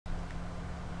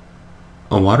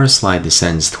A water slide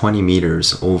descends 20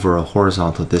 meters over a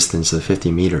horizontal distance of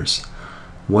 50 meters.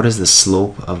 What is the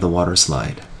slope of the water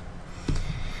slide?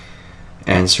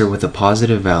 Answer with a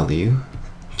positive value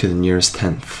to the nearest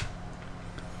tenth.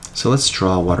 So let's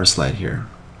draw a water slide here.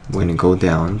 We're going to go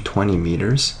down 20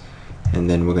 meters and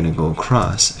then we're going to go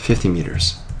across 50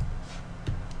 meters.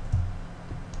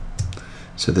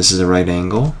 So this is a right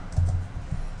angle.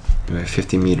 We have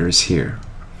 50 meters here.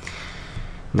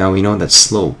 Now we know that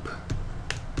slope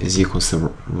is equal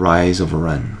to rise over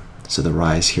run. So the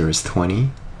rise here is 20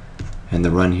 and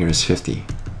the run here is 50.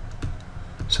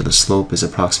 So the slope is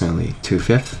approximately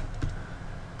 2/5,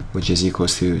 which is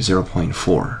equals to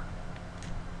 0.4.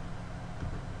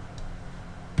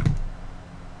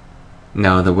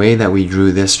 Now the way that we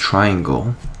drew this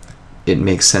triangle, it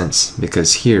makes sense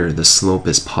because here the slope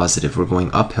is positive. We're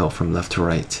going uphill from left to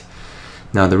right.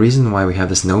 Now the reason why we have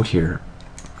this note here,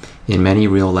 in many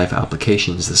real-life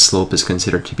applications the slope is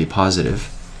considered to be positive,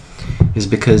 is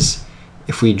because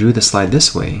if we drew the slide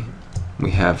this way,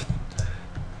 we have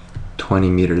 20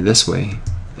 meters this way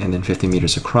and then 50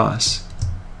 meters across.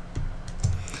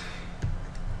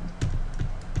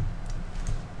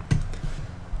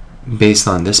 Based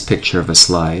on this picture of a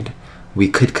slide, we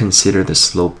could consider the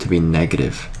slope to be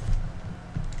negative.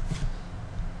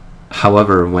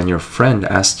 However, when your friend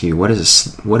asks you what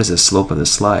is the slope of the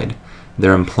slide,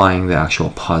 they're implying the actual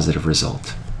positive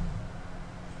result.